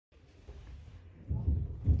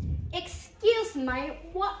Excuse me,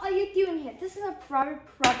 what are you doing here? This is a private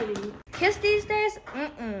property. Kids these days?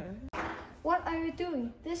 What are you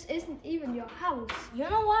doing? This isn't even your house. You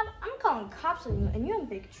know what? I'm calling cops on you and you're in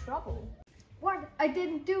big trouble. What? I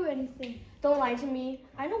didn't do anything. Don't lie to me.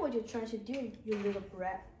 I know what you're trying to do, you little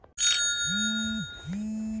brat.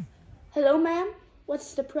 Hello, ma'am.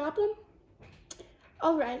 What's the problem?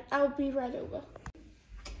 All right, I'll be right over.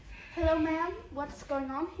 Hello, ma'am. What's going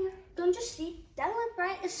on here? Don't you see? That little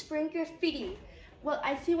brat is spraying graffiti. Well,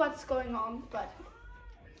 I see what's going on, but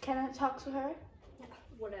can I talk to her?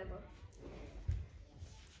 Whatever.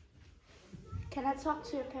 Can I talk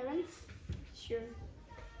to your parents? Sure.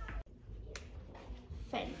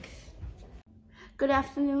 Thanks. Good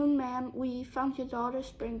afternoon, ma'am. We found your daughter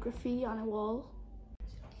spraying graffiti on a wall.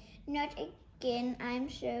 Not again. I'm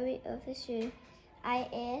sorry, officer. I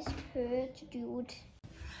asked her to do it.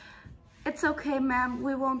 It's okay, ma'am.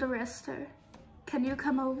 We won't arrest her. Can you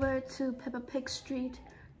come over to Peppa Pig Street,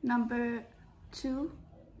 number 2?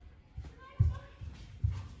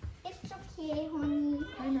 It's okay, honey.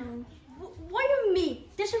 I know. What do you mean?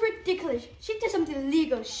 This is ridiculous. She did something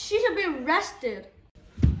illegal. She should be arrested.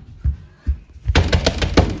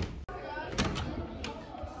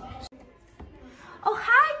 Oh,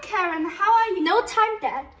 hi, Karen. How are you? No time,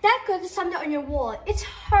 Dad. That girl did something on your wall. It's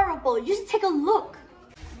horrible. You should take a look.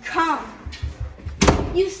 Come.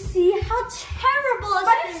 You see how terrible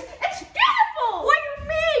it is? It's beautiful. What do you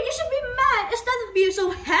mean? You should be mad instead of being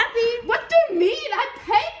so happy. What do you mean? I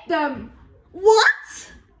paid them.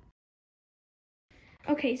 What?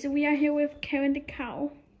 Okay, so we are here with Karen the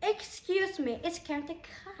cow. Excuse me, it's Karen the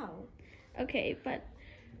cow. Okay, but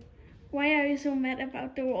why are you so mad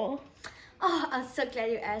about the wall? Oh, I'm so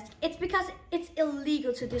glad you asked. It's because it's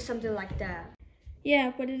illegal to do something like that.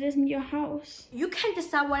 Yeah, but it isn't your house. You can't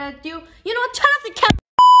decide what I do. You know what? Turn off the camera.